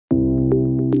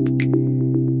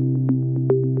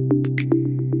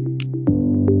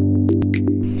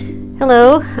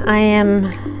Hello, I am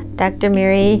Dr.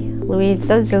 Mary Louise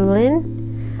Zozulin.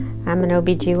 I'm an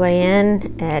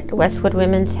OBGYN at Westwood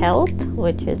Women's Health,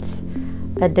 which is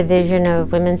a division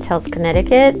of Women's Health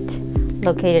Connecticut,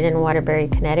 located in Waterbury,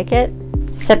 Connecticut.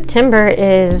 September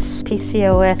is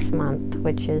PCOS month,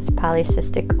 which is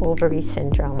Polycystic Ovary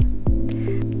Syndrome.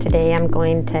 Today I'm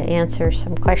going to answer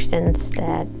some questions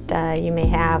that you may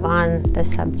have on the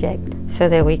subject so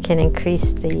that we can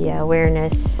increase the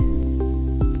awareness.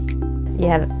 You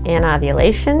have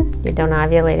anovulation. You don't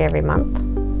ovulate every month,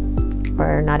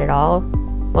 or not at all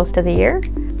most of the year.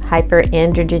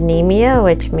 Hyperandrogenemia,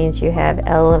 which means you have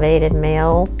elevated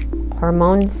male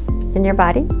hormones in your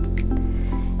body.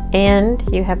 And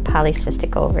you have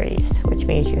polycystic ovaries, which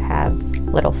means you have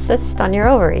little cysts on your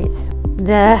ovaries.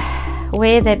 The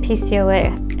way that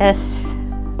PCOS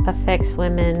affects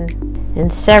women in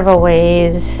several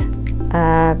ways.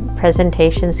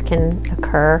 Presentations can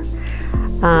occur.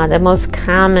 The most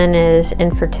common is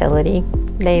infertility.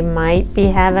 They might be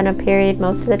having a period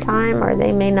most of the time, or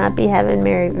they may not be having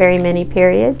very many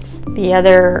periods. The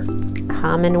other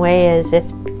common way is if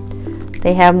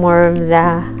they have more of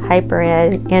the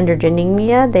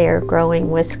hyperandrogenemia, they are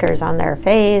growing whiskers on their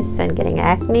face and getting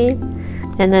acne.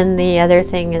 And then the other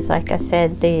thing is, like I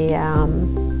said, the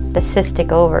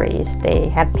cystic ovaries. They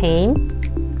have pain.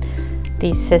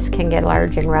 These cysts can get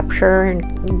large and rupture and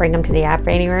bring them to the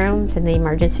operating rooms and the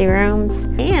emergency rooms.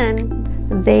 And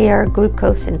they are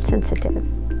glucose insensitive,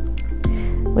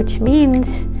 which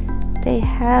means they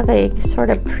have a sort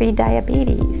of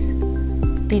pre-diabetes.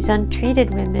 These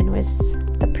untreated women with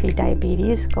the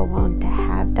pre-diabetes go on to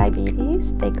have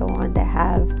diabetes. They go on to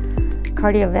have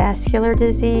cardiovascular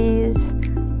disease,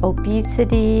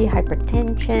 obesity,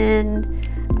 hypertension,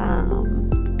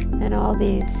 and all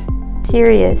these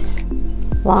serious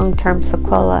long-term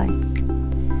sequelae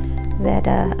that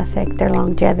affect their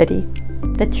longevity.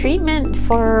 The treatment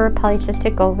for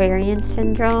polycystic ovarian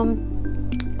syndrome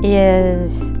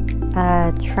is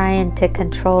trying to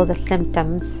control the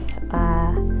symptoms,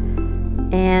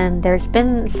 and there's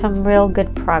been some real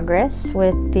good progress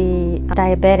with the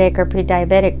diabetic or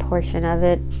pre-diabetic portion of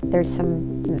it. There's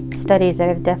some studies that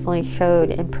have definitely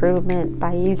showed improvement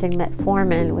by using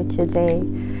metformin, which is a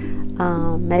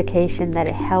medication that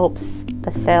helps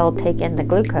the cell take in the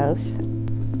glucose.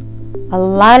 A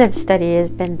lot of study has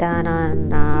been done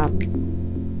on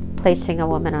placing a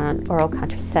woman on oral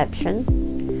contraception.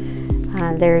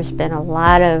 There's been a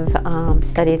lot of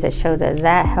studies that show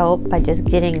that help by just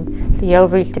getting the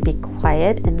ovaries to be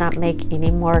quiet and not make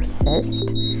any more cysts.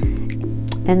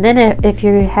 And then if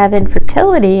you have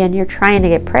infertility and you're trying to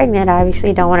get pregnant, obviously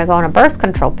you don't want to go on a birth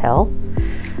control pill.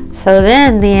 So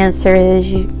then the answer is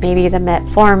maybe the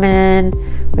metformin,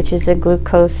 which is a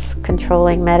glucose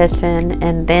controlling medicine,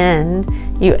 and then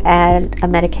you add a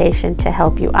medication to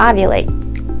help you ovulate.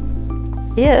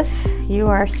 If you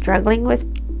are struggling with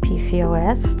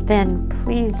PCOS, then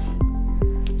please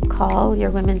call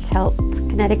your Women's Health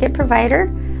Connecticut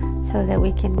provider so that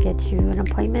we can get you an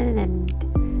appointment and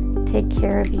take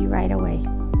care of you right away.